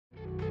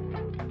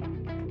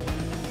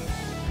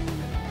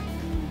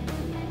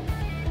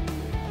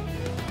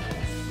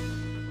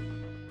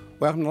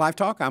Welcome to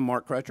LifeTalk. I'm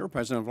Mark Crutcher,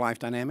 president of Life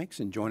Dynamics,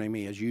 and joining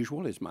me as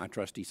usual is my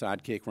trusty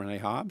sidekick, Renee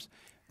Hobbs.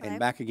 And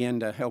back again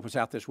to help us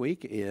out this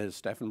week is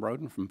Stephen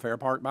Broden from Fair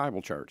Park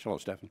Bible Church. Hello,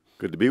 Stephen.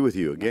 Good to be with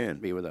you again. Good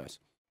to be with us.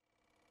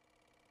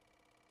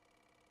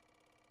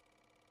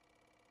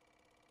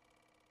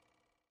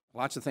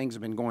 Lots of things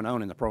have been going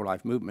on in the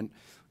pro-life movement.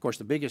 Of course,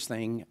 the biggest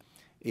thing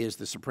is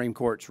the Supreme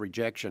Court's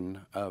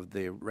rejection of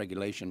the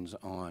regulations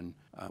on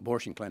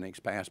abortion clinics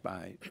passed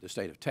by the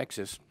state of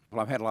Texas.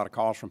 Well, I've had a lot of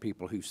calls from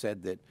people who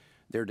said that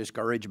they're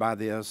discouraged by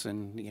this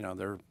and, you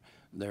know,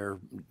 they're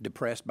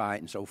depressed by it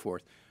and so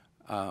forth.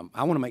 I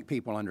want to make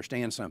people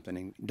understand something.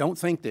 And don't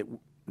think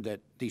that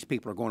these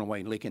people are going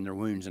away licking their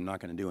wounds and not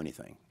going to do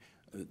anything.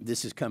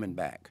 This is coming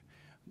back.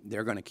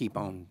 They're going to keep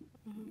on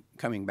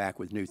coming back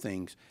with new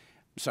things.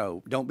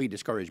 So don't be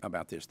discouraged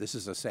about this. This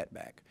is a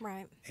setback.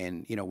 Right.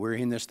 And, you know, we're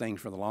in this thing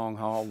for the long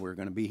haul. We're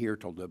going to be here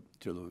till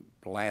the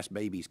last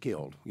baby's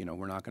killed. You know,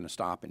 we're not going to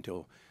stop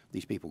until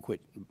these people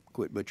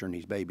quit butchering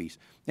these babies.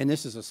 And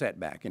this is a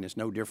setback, and it's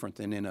no different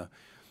than in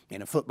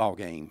a football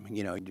game.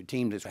 You know, the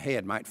team that's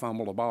ahead might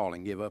fumble the ball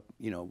and give up,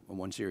 you know,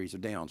 one series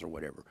of downs or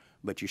whatever.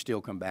 But you still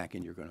come back,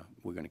 and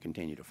we're going to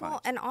continue to fight.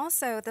 Well, and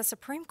also the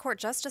Supreme Court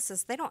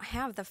justices, they don't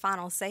have the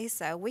final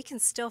say-so. We can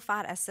still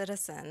fight as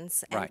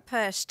citizens and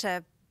push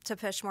to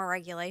push more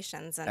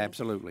regulations. And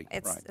absolutely.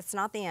 It's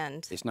not the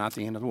end. It's not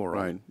the end of the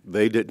world. Right.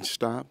 They didn't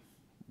stop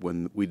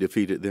when we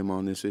defeated them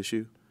on this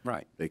issue.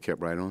 Right. They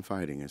kept right on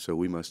fighting, and so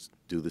we must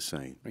do the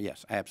same.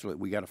 Yes,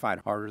 absolutely. We got to fight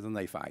harder than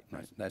they fight.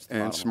 Right. That's the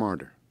and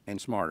smarter.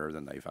 And smarter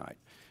than they fight.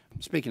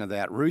 Speaking of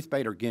that, Ruth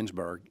Bader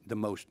Ginsburg, the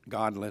most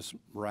godless,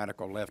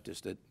 radical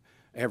leftist that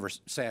ever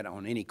sat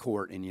on any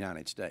court in the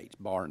United States,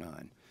 bar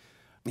none.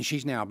 And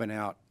she's now been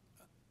out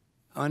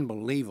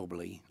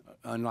unbelievably,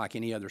 unlike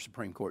any other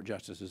Supreme Court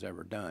justice has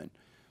ever done,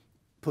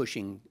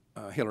 pushing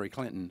Hillary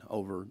Clinton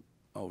over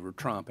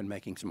Trump and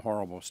making some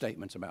horrible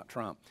statements about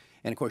Trump.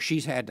 And, of course,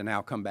 she's had to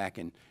now come back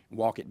and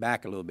walk it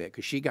back a little bit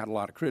because she got a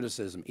lot of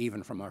criticism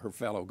even from her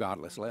fellow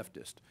godless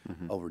leftist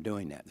over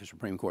doing that. The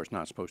Supreme Court's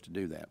not supposed to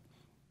do that.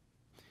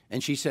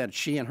 And she said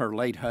she and her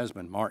late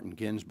husband, Martin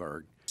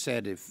Ginsburg,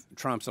 said if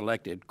Trump's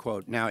elected,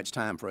 quote, now it's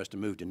time for us to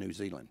move to New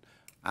Zealand.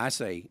 I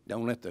say,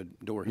 don't let the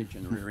door hit you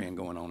in the rear end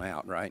going on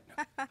out, right?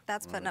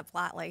 That's putting it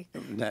flatly.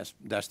 That's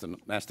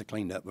the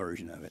cleaned up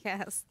version of it.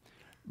 Yes.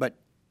 But,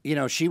 you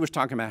know, she was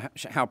talking about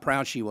how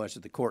proud she was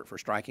at the court for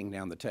striking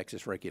down the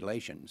Texas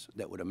regulations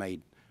that would have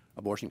made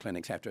abortion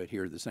clinics have to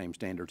adhere to the same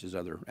standards as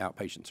other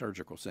outpatient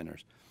surgical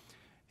centers.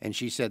 And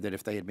she said that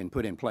if they had been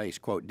put in place,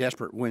 quote,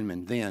 desperate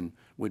women then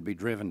would be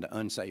driven to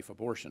unsafe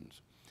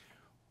abortions.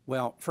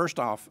 Well, first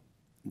off,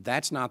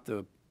 that's not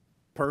the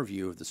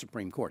purview of the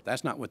Supreme Court.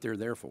 That's not what they're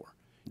there for.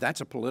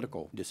 That's a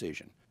political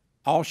decision.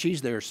 All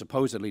she's there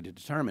supposedly to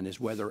determine is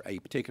whether a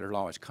particular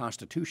law is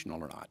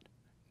constitutional or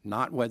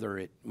not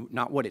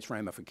what its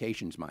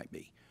ramifications might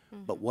be,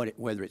 but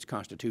whether it's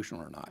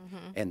constitutional or not.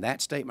 And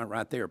that statement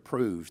right there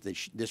proves that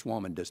this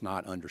woman does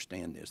not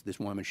understand this. This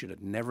woman should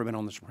have never been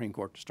on the Supreme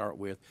Court to start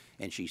with,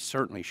 and she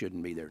certainly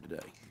shouldn't be there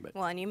today. But,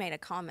 well, and you made a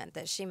comment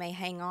that she may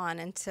hang on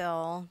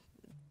until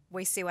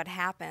we see what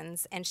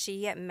happens, and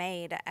she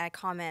made a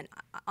comment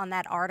on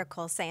that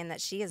article saying that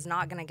she is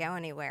not going to go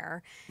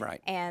anywhere. Right.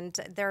 And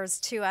there's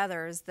two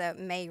others that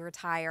may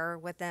retire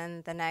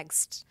within the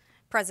next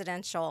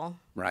presidential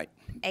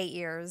 8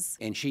 years.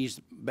 And she's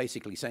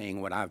basically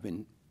saying what I've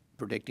been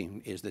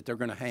predicting is that they're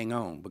going to hang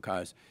on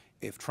because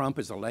if Trump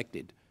is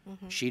elected,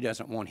 she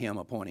doesn't want him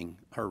appointing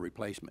her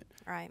replacement.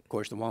 Right. Of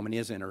course, the woman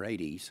is in her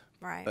 80s.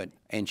 Right.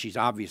 And she's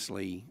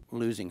obviously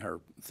losing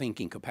her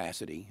thinking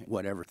capacity,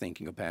 whatever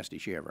thinking capacity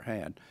she ever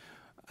had.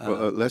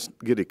 Well, let's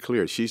get it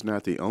clear. She's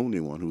not the only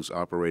one who's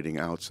operating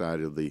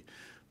outside of the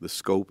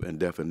scope and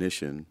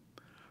definition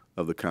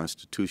of the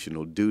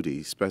constitutional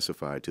duties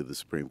specified to the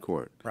Supreme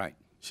Court. Right.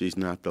 She's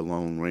not the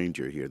Lone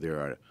Ranger here. There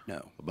are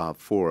about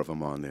 4 of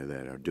them on there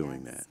that are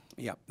doing that.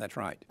 Yep, that's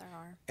right. There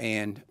are.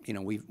 And you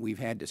know, we've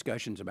had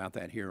discussions about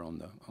that here on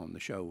the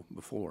show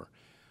before.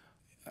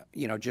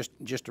 You know, just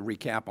to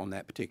recap on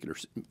that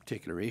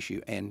particular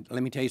issue. And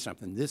let me tell you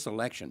something. This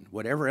election,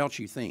 whatever else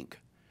you think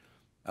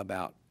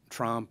about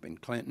Trump and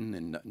Clinton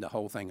and the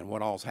whole thing and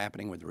what all's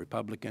happening with the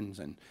Republicans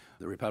and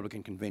the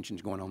Republican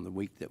conventions going on the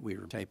week that we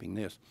were taping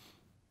this,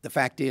 the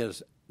fact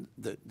is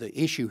the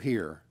issue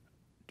here,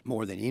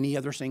 more than any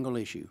other single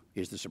issue,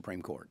 is the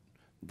Supreme Court.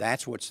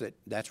 That's what's at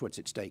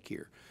stake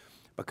here,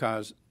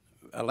 because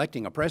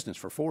electing a president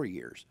for 4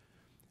 years,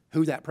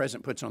 who that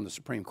president puts on the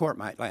Supreme Court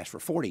might last for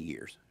 40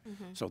 years.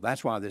 So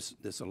that's why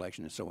this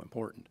election is so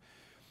important.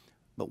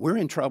 But we're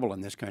in trouble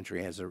in this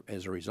country as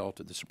a result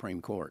of the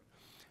Supreme Court.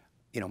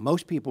 You know,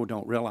 most people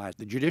don't realize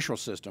the judicial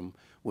system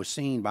was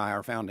seen by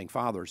our founding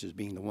fathers as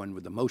being the one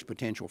with the most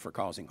potential for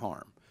causing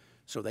harm.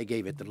 So they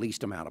gave it the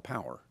least amount of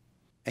power.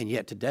 And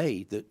yet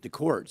today, the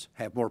courts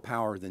have more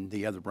power than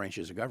the other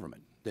branches of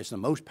government. It's the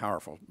most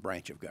powerful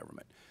branch of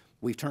government.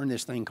 We've turned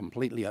this thing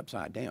completely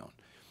upside down.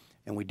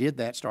 And we did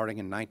that starting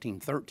in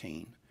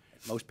 1913.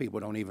 Most people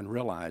don't even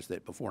realize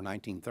that before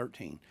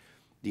 1913,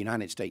 the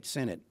United States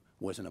Senate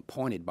was an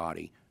appointed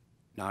body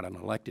not an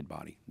elected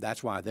body.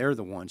 That's why they're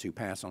the ones who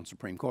pass on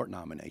Supreme Court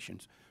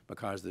nominations,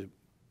 because the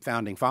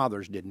Founding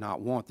Fathers did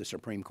not want the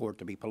Supreme Court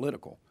to be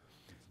political.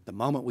 The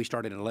moment we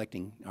started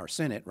electing our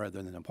Senate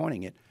rather than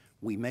appointing it,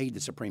 we made the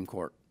Supreme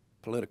Court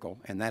political,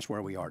 and that's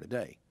where we are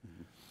today.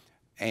 Mm-hmm.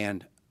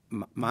 And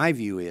my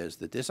view is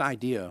that this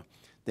idea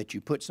that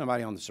you put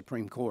somebody on the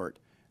Supreme Court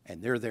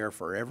and they're there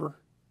forever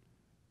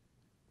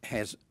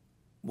has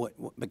what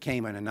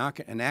became an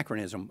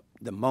anachronism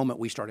the moment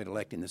we started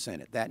electing the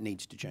Senate. That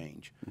needs to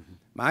change. Mm-hmm.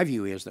 My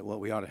view is that what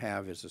we ought to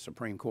have is the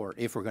Supreme Court,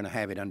 if we're going to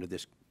have it under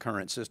this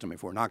current system,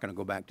 if we're not going to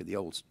go back to the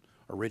old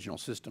original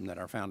system that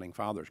our Founding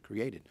Fathers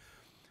created.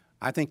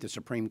 I think the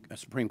Supreme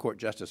Court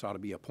justice ought to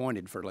be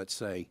appointed for, let's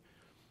say,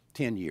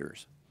 10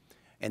 years,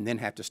 and then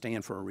have to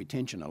stand for a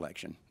retention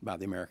election by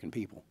the American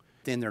people.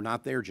 Then they're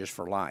not there just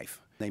for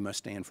life. They must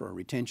stand for a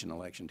retention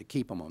election to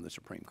keep them on the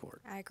Supreme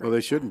Court. I agree. Well,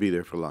 they shouldn't be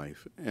there for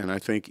life. And I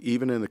think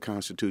even in the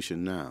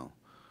Constitution now,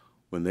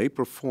 when they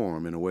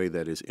perform in a way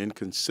that is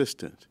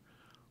inconsistent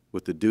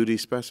with the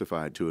duties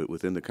specified to it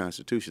within the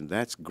Constitution,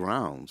 that's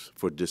grounds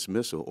for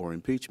dismissal or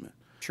impeachment.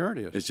 Sure it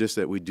is. It's just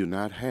that we do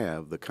not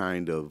have the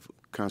kind of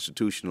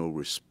constitutional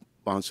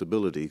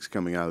responsibilities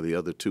coming out of the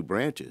other two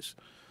branches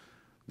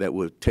that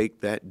would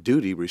take that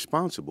duty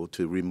responsible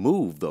to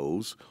remove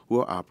those who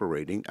are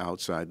operating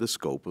outside the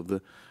scope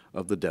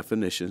of the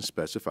definition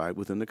specified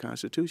within the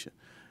Constitution.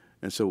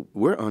 And so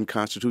we're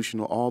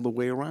unconstitutional all the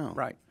way around.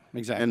 Right,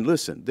 exactly. And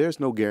listen, there's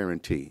no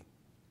guarantee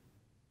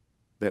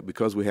that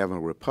because we have a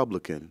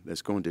Republican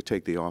that's going to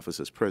take the office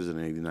as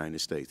President of the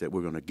United States, that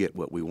we're going to get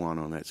what we want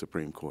on that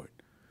Supreme Court.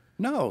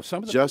 No,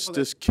 some of the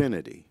Justice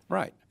Kennedy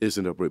right.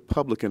 isn't a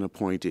Republican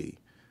appointee.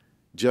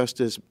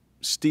 Justice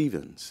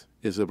Stevens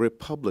is a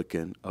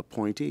Republican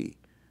appointee.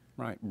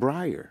 Right.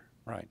 Breyer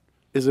right.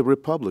 is a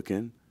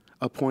Republican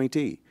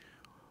appointee.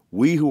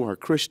 We who are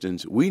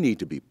Christians, we need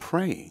to be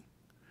praying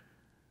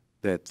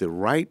that the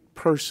right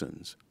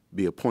persons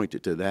be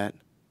appointed to that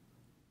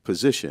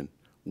position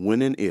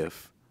when and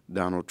if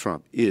Donald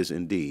Trump is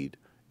indeed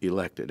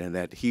elected, and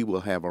that he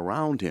will have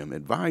around him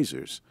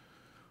advisors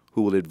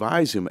who will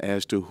advise him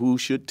as to who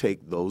should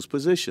take those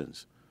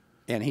positions.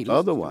 And he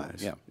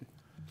otherwise, yeah.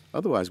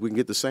 Otherwise, we can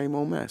get the same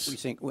old mess. We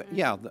think,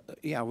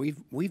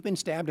 we've been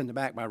stabbed in the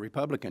back by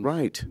Republicans,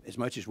 right, as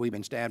much as we've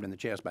been stabbed in the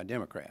chest by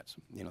Democrats.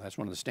 You know, that's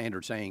one of the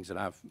standard sayings that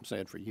I've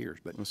said for years.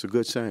 But it's a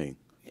good saying.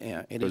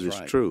 Yeah, it is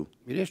right. It's true.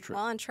 It is true.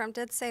 Well, and Trump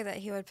did say that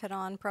he would put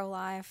on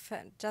pro-life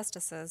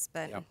justices,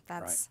 but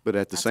that's right. But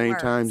at the same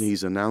words. time,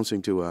 he's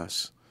announcing to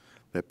us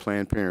that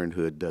Planned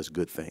Parenthood does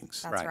good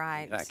things. That's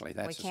right. Exactly.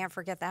 We can't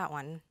forget that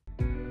one.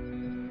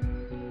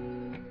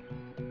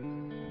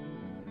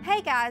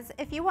 Hey guys,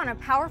 if you want a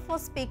powerful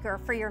speaker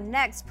for your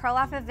next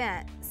pro-life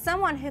event,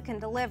 someone who can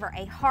deliver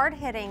a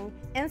hard-hitting,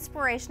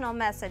 inspirational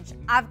message,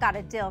 I've got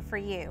a deal for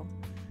you.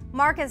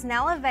 Mark is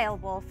now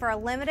available for a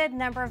limited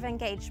number of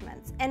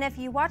engagements, and if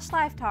you watch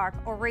LifeTalk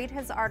or read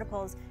his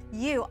articles,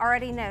 you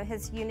already know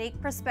his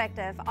unique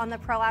perspective on the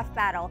pro-life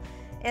battle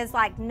is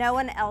like no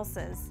one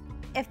else's.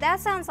 If that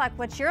sounds like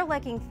what you're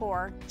looking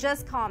for,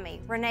 just call me,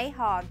 Renee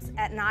Hobbs,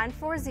 at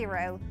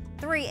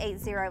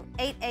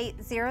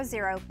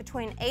 940-380-8800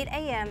 between 8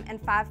 a.m.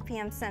 and 5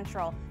 p.m.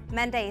 Central,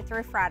 Monday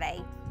through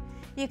Friday.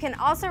 You can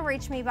also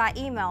reach me by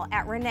email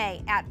at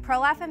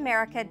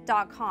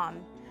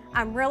renee@prolifeamerica.com.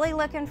 I'm really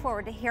looking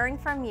forward to hearing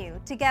from you.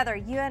 Together,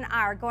 you and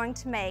I are going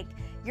to make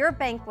your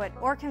banquet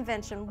or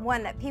convention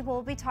one that people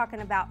will be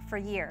talking about for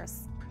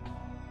years.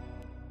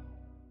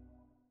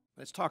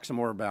 Let's talk some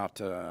more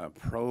about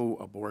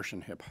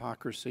pro-abortion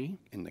hypocrisy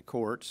in the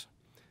courts.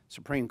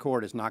 Supreme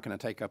Court is not going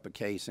to take up a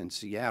case in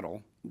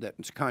Seattle that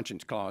its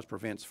conscience clause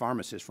prevents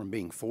pharmacists from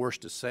being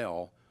forced to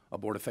sell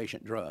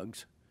abortifacient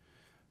drugs.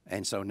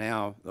 And so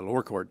now the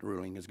lower court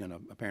ruling is going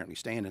to apparently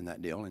stand in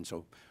that deal, and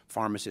so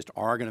pharmacists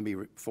are going to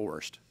be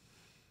forced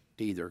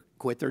to either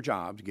quit their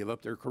jobs, give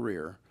up their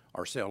career,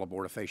 or sell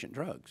abortifacient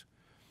drugs.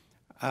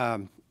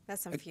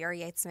 That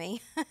infuriates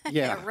me.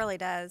 Yeah. It really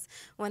does.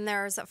 When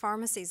there's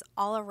pharmacies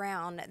all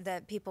around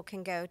that people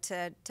can go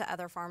to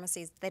other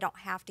pharmacies, they don't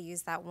have to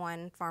use that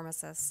one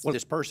pharmacist. Well,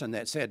 this person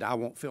that said, I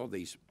won't fill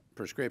these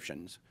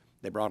prescriptions,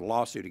 they brought a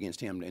lawsuit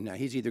against him, and now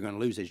he's either going to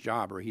lose his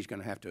job or he's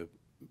going to have to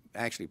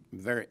actually,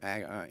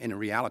 in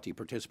reality,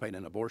 participate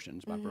in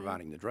abortions by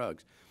providing the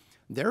drugs.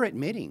 They're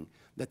admitting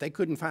that they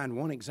couldn't find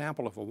one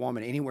example of a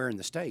woman anywhere in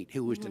the state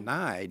who was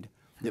denied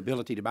the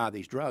ability to buy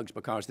these drugs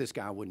because this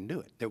guy wouldn't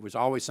do it. There was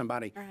always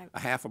somebody a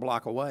half a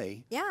block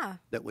away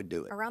that would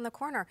do it. Around the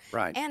corner.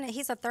 Right. And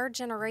he's a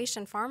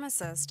third-generation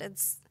pharmacist.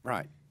 It's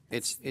right.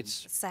 It's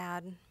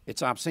sad.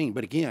 It's obscene.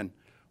 But again,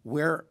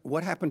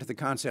 what happened to the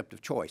concept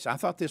of choice? I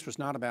thought this was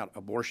not about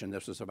abortion.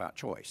 This was about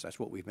choice. That's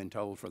what we've been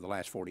told for the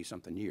last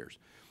 40-something years.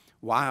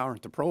 Why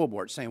aren't the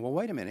pro-aborts saying, well,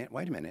 wait a minute,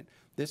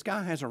 this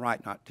guy has a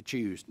right not to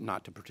choose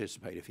not to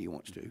participate if he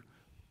wants to.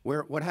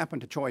 What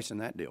happened to choice in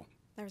that deal?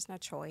 There's no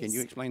choice. Can you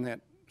explain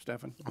that,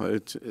 Stephan? Well,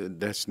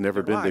 that's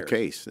never been the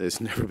case.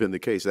 It's never been the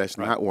case. That's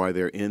not why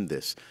they're in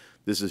this.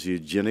 This is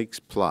eugenics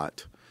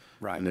plot.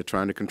 Right. And they're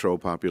trying to control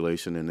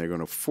population, and they're going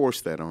to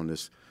force that on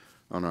this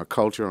on our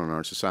culture, on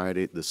our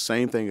society. The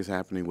same thing is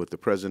happening with the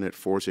president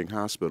forcing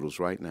hospitals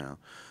right now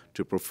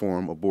to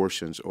perform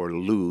abortions or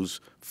lose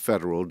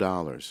federal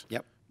dollars.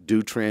 Yep.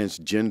 Do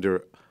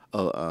transgender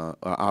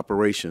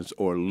operations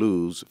or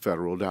lose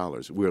federal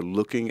dollars. We're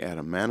looking at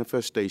a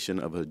manifestation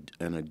of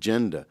an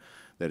agenda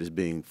that is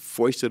being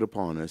foisted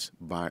upon us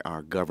by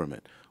our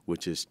government,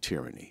 which is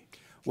tyranny.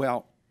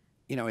 Well,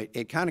 you know,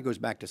 it kind of goes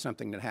back to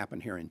something that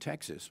happened here in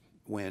Texas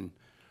when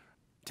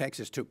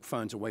Texas took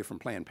funds away from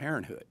Planned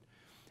Parenthood.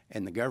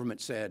 And the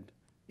government said,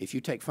 if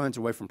you take funds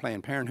away from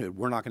Planned Parenthood,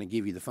 we're not going to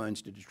give you the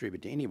funds to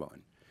distribute to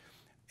anyone.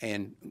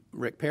 And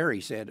Rick Perry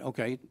said,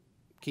 okay,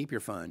 keep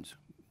your funds.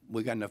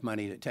 We got enough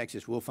money at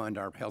Texas, we'll fund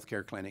our health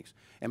care clinics.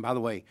 And by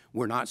the way,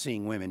 we're not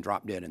seeing women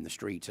drop dead in the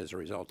streets as a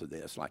result of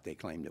this like they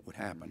claimed it would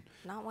happen.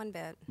 Not one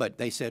bit. But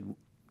they said,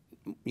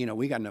 you know,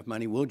 we got enough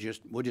money, we'll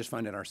just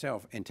fund it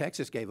ourselves. And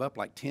Texas gave up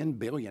like $10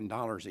 billion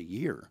a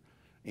year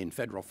in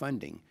federal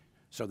funding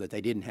so that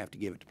they didn't have to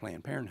give it to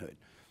Planned Parenthood.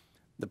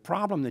 The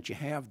problem that you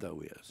have,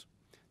 though, is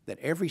that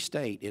every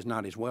state is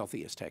not as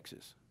wealthy as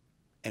Texas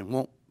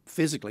and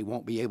physically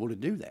won't be able to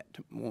do that,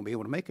 won't be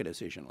able to make a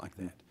decision like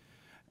that.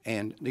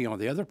 And, you know,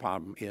 the other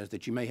problem is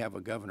that you may have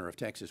a governor of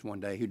Texas one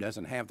day who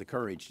doesn't have the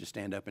courage to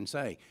stand up and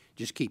say,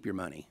 just keep your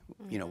money.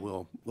 You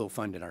know, we'll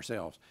fund it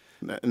ourselves.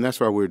 And that's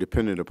why we're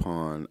dependent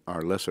upon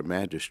our lesser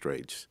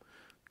magistrates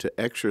to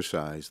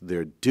exercise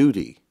their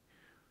duty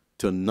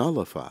to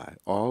nullify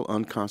all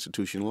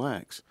unconstitutional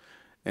acts.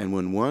 And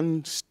when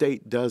one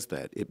state does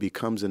that, it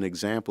becomes an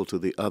example to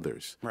the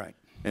others. Right.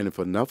 And if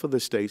enough of the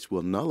states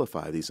will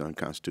nullify these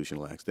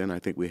unconstitutional acts, then I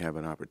think we have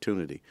an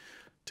opportunity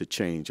to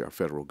change our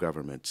federal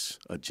government's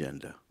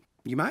agenda.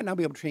 You might not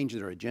be able to change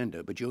their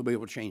agenda, but you'll be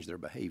able to change their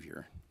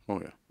behavior.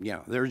 Oh, yeah. Yeah,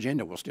 their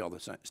agenda will still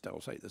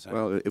stay the same.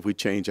 Well, if we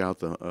change out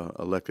the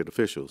elected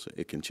officials,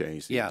 it can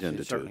change the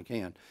agenda, it certainly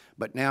can.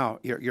 But now,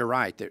 you're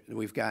right.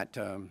 We've got,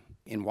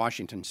 in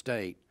Washington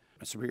State,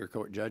 a Superior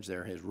Court judge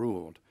there has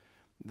ruled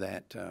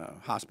that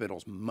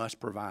hospitals must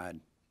provide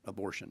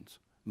abortions.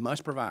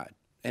 Must provide.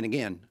 And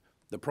again,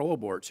 the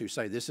pro-aborts who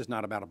say this is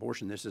not about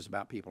abortion, this is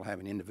about people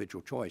having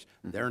individual choice,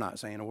 they're not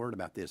saying a word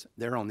about this.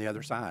 They're on the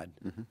other side.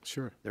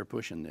 Sure. They're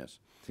pushing this.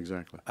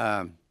 Exactly.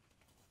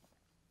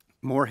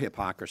 More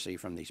hypocrisy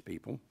from these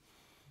people.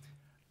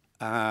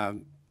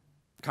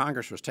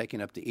 Congress was taking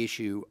up the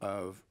issue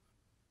of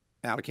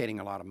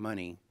allocating a lot of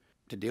money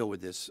to deal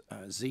with this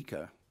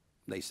Zika.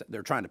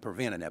 They're trying to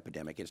prevent an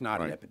epidemic. It's not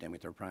an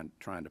epidemic. They're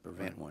trying to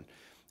prevent one.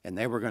 And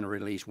they were going to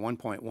release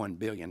 $1.1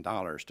 billion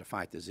to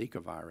fight the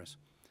Zika virus.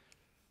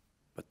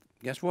 But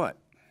guess what?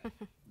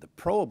 The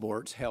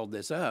pro-aborts held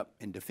this up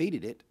and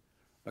defeated it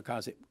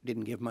because it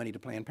didn't give money to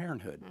Planned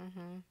Parenthood.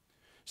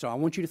 So I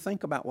want you to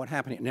think about what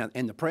happened. Now,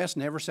 and the press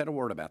never said a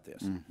word about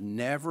this.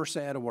 Never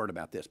said a word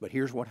about this. But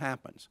here's what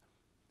happens.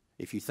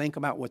 If you think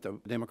about what the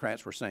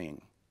Democrats were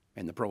saying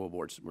and the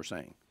pro-aborts were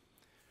saying,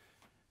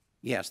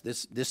 yes,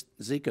 this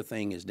Zika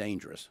thing is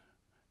dangerous,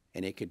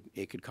 and it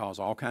could cause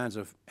all kinds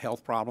of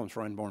health problems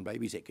for unborn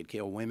babies. It could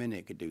kill women.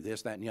 It could do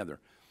this, that, and the other.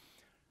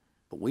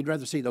 But we'd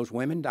rather see those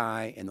women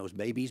die and those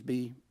babies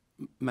be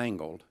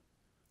mangled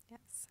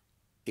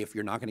if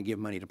you're not going to give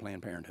money to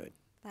Planned Parenthood.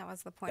 That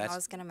was the point I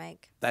was going to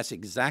make. That's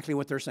exactly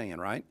what they're saying,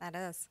 right? That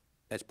is.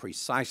 That's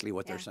precisely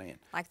what they're saying.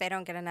 Like they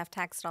don't get enough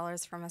tax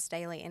dollars from us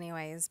daily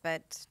anyways,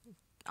 but...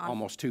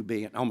 almost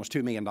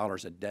 $2 million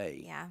a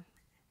day. Yeah.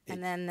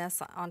 And then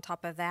this, on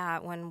top of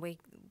that,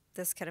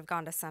 this could have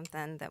gone to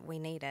something that we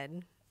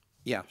needed.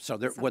 Yeah, so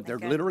what they're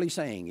literally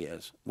saying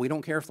is, we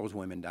don't care if those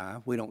women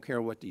die. We don't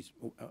care what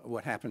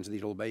happens to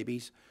these little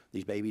babies.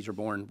 These babies are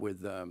born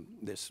with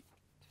this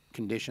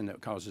condition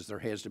that causes their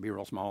heads to be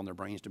real small and their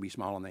brains to be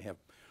small, and they have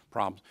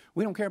problems.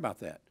 We don't care about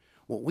that.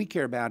 What we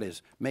care about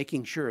is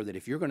making sure that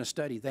if you're going to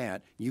study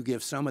that, you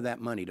give some of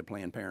that money to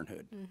Planned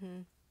Parenthood.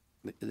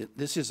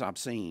 This is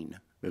obscene.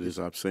 It is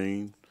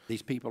obscene.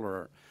 These people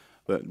are...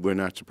 But we're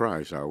not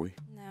surprised, are we?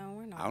 No,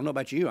 we're not. I don't know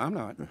about you. I'm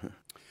not.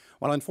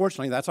 Well,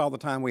 unfortunately, that's all the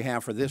time we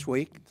have for this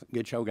week.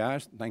 Good show,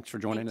 guys. Thanks for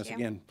joining us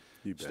again.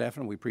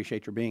 Stephan, we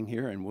appreciate your being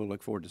here, and we'll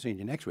look forward to seeing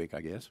you next week,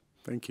 I guess.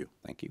 Thank you.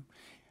 Thank you.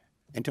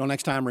 Until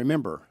next time,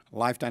 remember,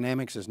 Life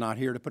Dynamics is not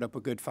here to put up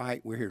a good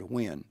fight. We're here to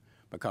win,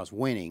 because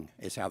winning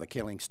is how the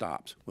killing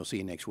stops. We'll see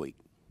you next week.